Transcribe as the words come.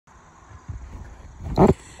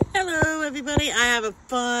everybody, I have a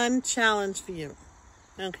fun challenge for you.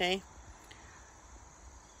 Okay?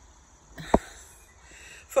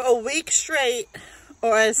 For a week straight,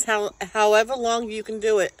 or however long you can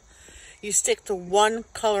do it, you stick to one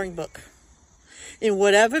coloring book. In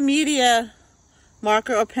whatever media,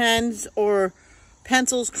 marker or pens or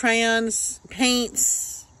pencils, crayons,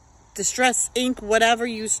 paints, distress ink, whatever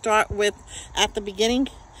you start with at the beginning,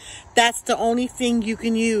 that's the only thing you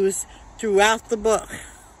can use throughout the book.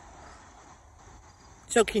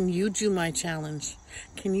 So can you do my challenge?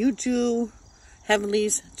 Can you do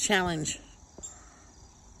Heavenly's challenge?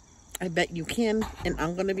 I bet you can, and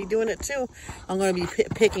I'm going to be doing it too. I'm going to be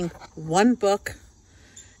picking one book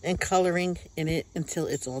and coloring in it until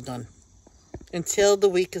it's all done. Until the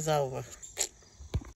week is over.